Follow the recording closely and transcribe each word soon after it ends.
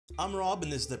I'm Rob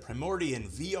and this is the Primordian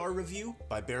VR review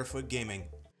by Barefoot Gaming.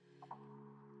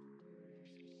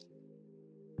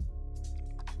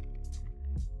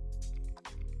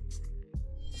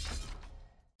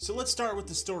 So let's start with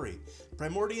the story.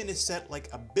 Primordian is set like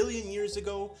a billion years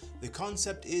ago. The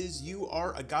concept is you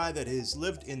are a guy that has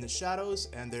lived in the shadows,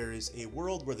 and there is a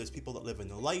world where there's people that live in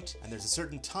the light, and there's a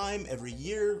certain time every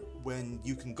year when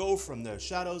you can go from the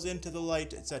shadows into the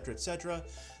light, etc, etc.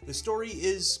 The story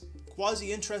is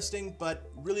quasi-interesting,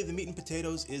 but really the meat and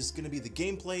potatoes is going to be the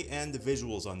gameplay and the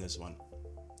visuals on this one.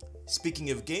 Speaking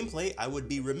of gameplay, I would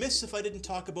be remiss if I didn't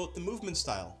talk about the movement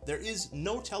style. There is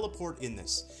no teleport in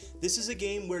this. This is a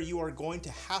game where you are going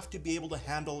to have to be able to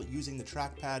handle using the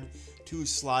trackpad to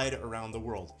slide around the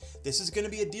world. This is going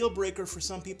to be a deal breaker for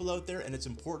some people out there, and it's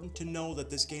important to know that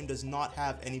this game does not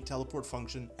have any teleport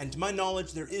function, and to my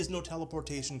knowledge there is no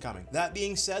teleportation coming. That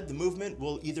being said, the movement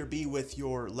will either be with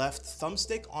your left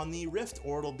thumbstick on the Rift,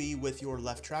 or it'll be with your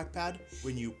left trackpad.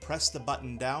 When you press the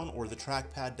button down or the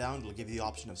trackpad down, it'll give you the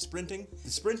option of sprinting. The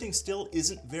sprinting still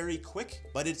isn't very quick,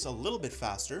 but it's a little bit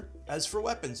faster. As for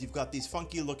weapons, you've got these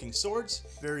funky looking swords,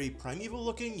 very primeval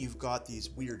looking. You've got these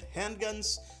weird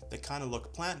handguns that kind of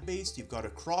look plant-based. You've got a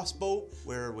crossbow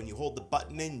where when you hold the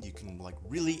button in, you can like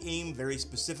really aim very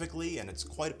specifically, and it's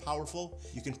quite powerful.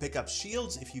 You can pick up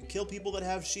shields if you kill people that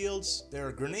have shields. There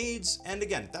are grenades, and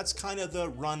again, that's kind of the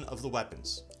run of the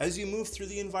weapons. As you move through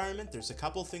the environment, there's a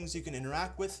couple things you can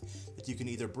interact with that you can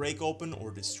either break open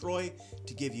or destroy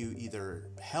to give you either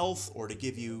health or to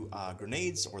give you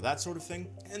grenades or that sort of thing.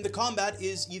 And the combat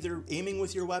is either aiming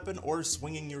with your weapon or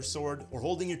swinging your sword or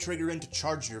holding your trigger in to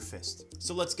charge your fist.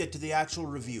 So let's get to the actual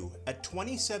review. At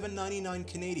 $27.99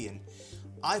 Canadian,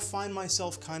 I find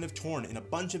myself kind of torn in a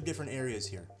bunch of different areas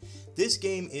here. This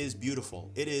game is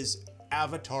beautiful. It is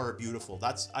Avatar beautiful.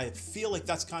 I feel like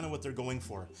that's kind of what they're going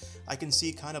for. I can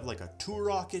see kind of like a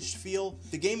Turok-ish feel.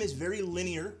 The game is very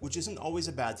linear, which isn't always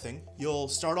a bad thing. You'll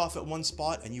start off at one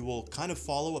spot and you will kind of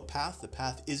follow a path. The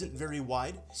path isn't very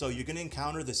wide, so you're going to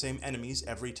encounter the same enemies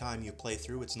every time you play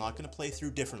through. It's not going to play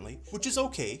through differently, which is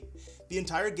okay. The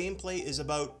entire gameplay is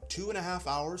about 2.5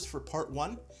 hours for part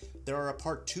 1. There are a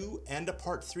part 2 and a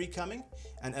part 3 coming,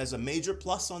 and as a major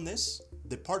plus on this,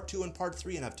 the part 2 and part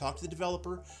 3, and I've talked to the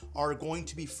developer, are going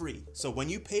to be free. So when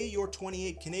you pay your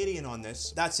 28 Canadian on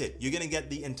this, that's it. You're gonna get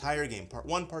the entire game, part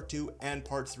 1, part 2, and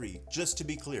part 3, just to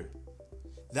be clear.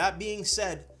 That being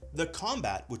said, the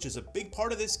combat, which is a big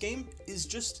part of this game, is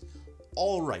just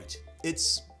all right.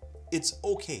 It's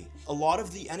okay. A lot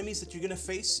of the enemies that you're gonna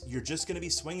face, you're just gonna be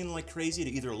swinging like crazy to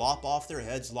either lop off their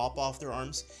heads, lop off their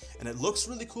arms, and it looks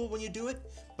really cool when you do it,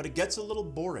 but it gets a little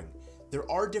boring. There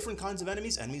are different kinds of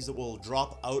enemies that will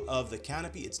drop out of the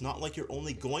canopy. It's not like you're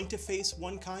only going to face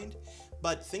one kind,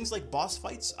 but things like boss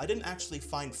fights, I didn't actually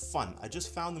find fun. I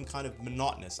just found them kind of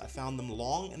monotonous. I found them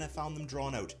long and I found them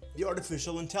drawn out. The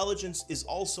artificial intelligence is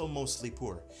also mostly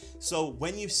poor. So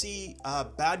when you see a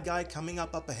bad guy coming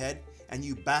up ahead, and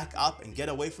you back up and get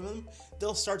away from them,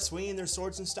 they'll start swinging their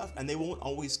swords and stuff, and they won't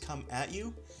always come at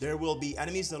you. There will be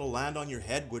enemies that'll land on your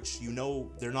head, which you know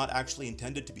they're not actually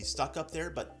intended to be stuck up there,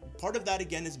 but part of that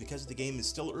again is because the game is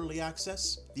still early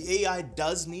access. The AI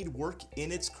does need work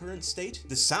in its current state.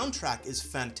 The soundtrack is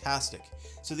fantastic,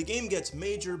 so the game gets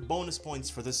major bonus points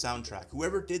for the soundtrack.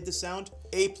 Whoever did the sound,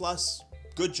 A+,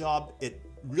 good job. It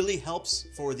really helps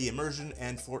for the immersion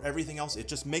and for everything else. It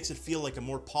just makes it feel like a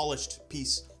more polished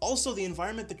piece. Also, the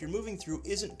environment that you're moving through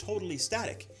isn't totally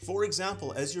static. For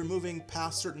example, as you're moving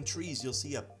past certain trees, you'll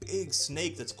see a big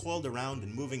snake that's coiled around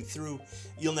and moving through.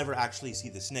 You'll never actually see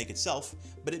the snake itself,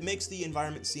 but it makes the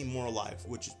environment seem more alive,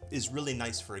 which is really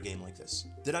nice for a game like this.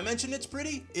 Did I mention it's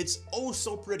pretty? It's oh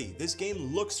so pretty. This game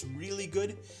looks really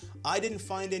good. I didn't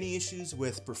find any issues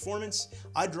with performance.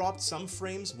 I dropped some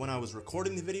frames when I was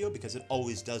recording the video because it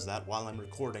always does that while I'm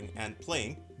recording and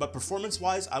playing. But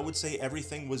performance-wise, I would say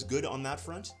everything was good on that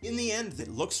front. In the end, it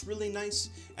looks really nice,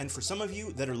 and for some of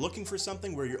you that are looking for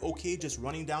something where you're okay just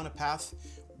running down a path,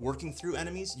 working through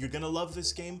enemies, you're gonna love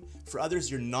this game. For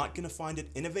others, you're not gonna find it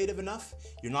innovative enough.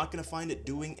 You're not gonna find it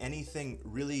doing anything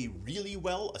really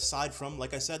well, aside from,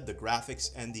 like I said, the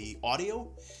graphics and the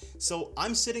audio. So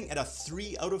I'm sitting at a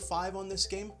 3 out of 5 on this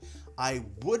game. I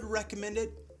would recommend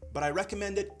it, but I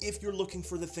recommend it if you're looking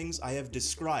for the things I have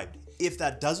described. If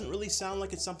that doesn't really sound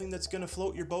like it's something that's gonna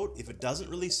float your boat, if it doesn't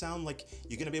really sound like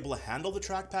you're gonna be able to handle the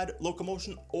trackpad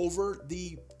locomotion over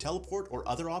the teleport or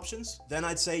other options, then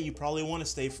I'd say you probably wanna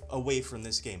stay away from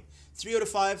this game. 3 out of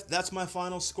 5, that's my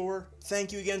final score.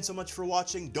 Thank you again so much for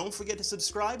watching. Don't forget to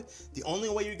subscribe. The only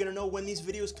way you're gonna know when these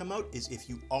videos come out is if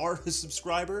you are a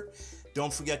subscriber.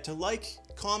 Don't forget to like,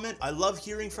 comment. I love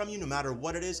hearing from you no matter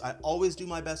what it is. I always do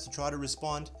my best to try to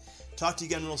respond. Talk to you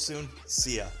again real soon.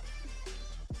 See ya.